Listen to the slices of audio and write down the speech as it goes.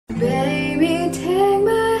Baby, take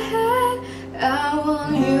my hand. I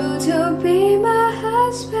want you to be my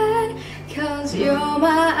husband, 'cause you're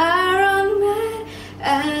my Iron Man,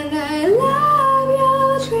 and I love you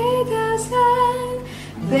 3000.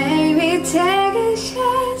 Baby, take a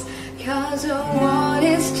chance, 'cause I want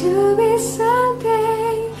it to be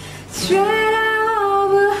something straight out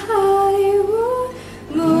of a Hollywood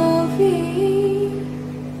movie.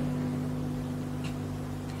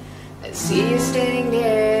 I see you standing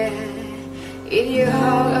there in your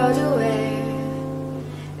heart all the way,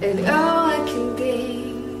 and all I can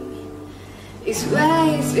think is why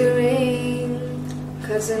is the ring,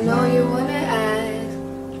 'cause I know you wanna ask.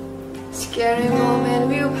 Scary moment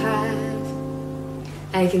will pass,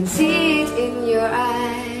 I can see it in your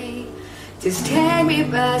eye. Just take me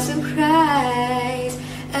by surprise.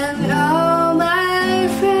 And all my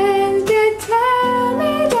friends, they tell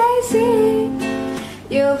me they see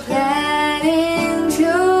you're planning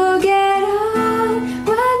to get on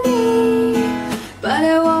one knee, but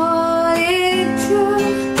I want it to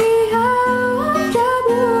be out of the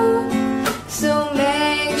blue. So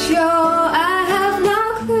make sure I have no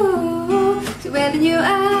clue. So when you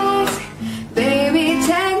ask, baby,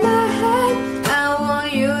 take my hand. I want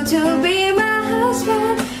you to be my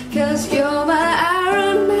husband, 'cause you're my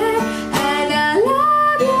Iron Man, and I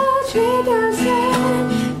love you 3000.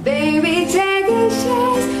 Baby, take a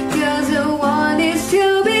chance, 'cause I want it to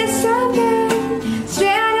be something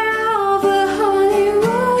straight out of a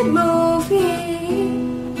Hollywood movie.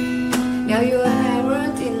 Now you have a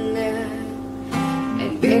dinner,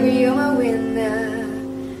 and baby, you're my winner.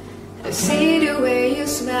 I see the way you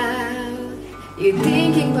smile, you're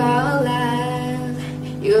thinking about love.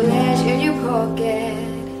 You lash in your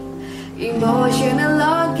pocket, emotional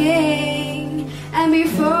longing, and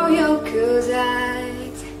before your close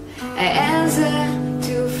eyes, I answer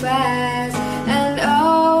too fast. And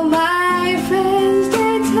all my friends,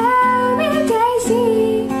 they tell me they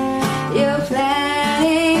see you're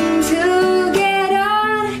planning to get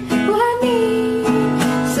on one knee.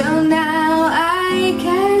 So now I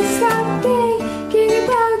can't stop thinking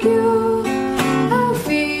about you. I'll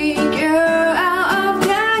figure out of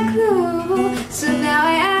that clue. So now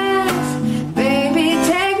I ask, baby,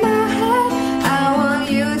 take my hand. I want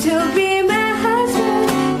you to be my husband,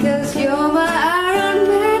 'cause you're my Iron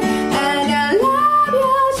Man, and I love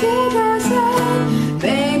you 3000.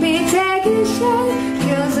 Baby, take a chance,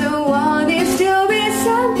 'cause I want it to be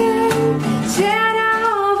something straight out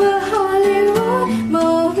of a Hollywood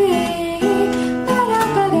movie.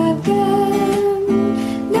 Ba-da-ba-da-bum.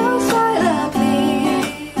 No spoiler,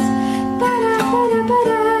 please.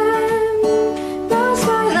 Ba-da-ba-da-ba-dum. No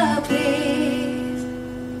spoiler, please.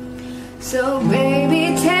 So baby,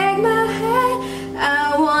 take my hand. I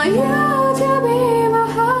want you to be my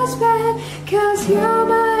husband, 'cause you're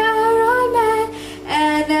my Iron Man,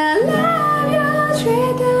 and I love you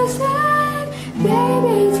 3000.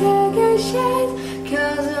 Baby, take a chance,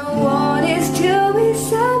 'cause I want it to be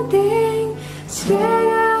something straight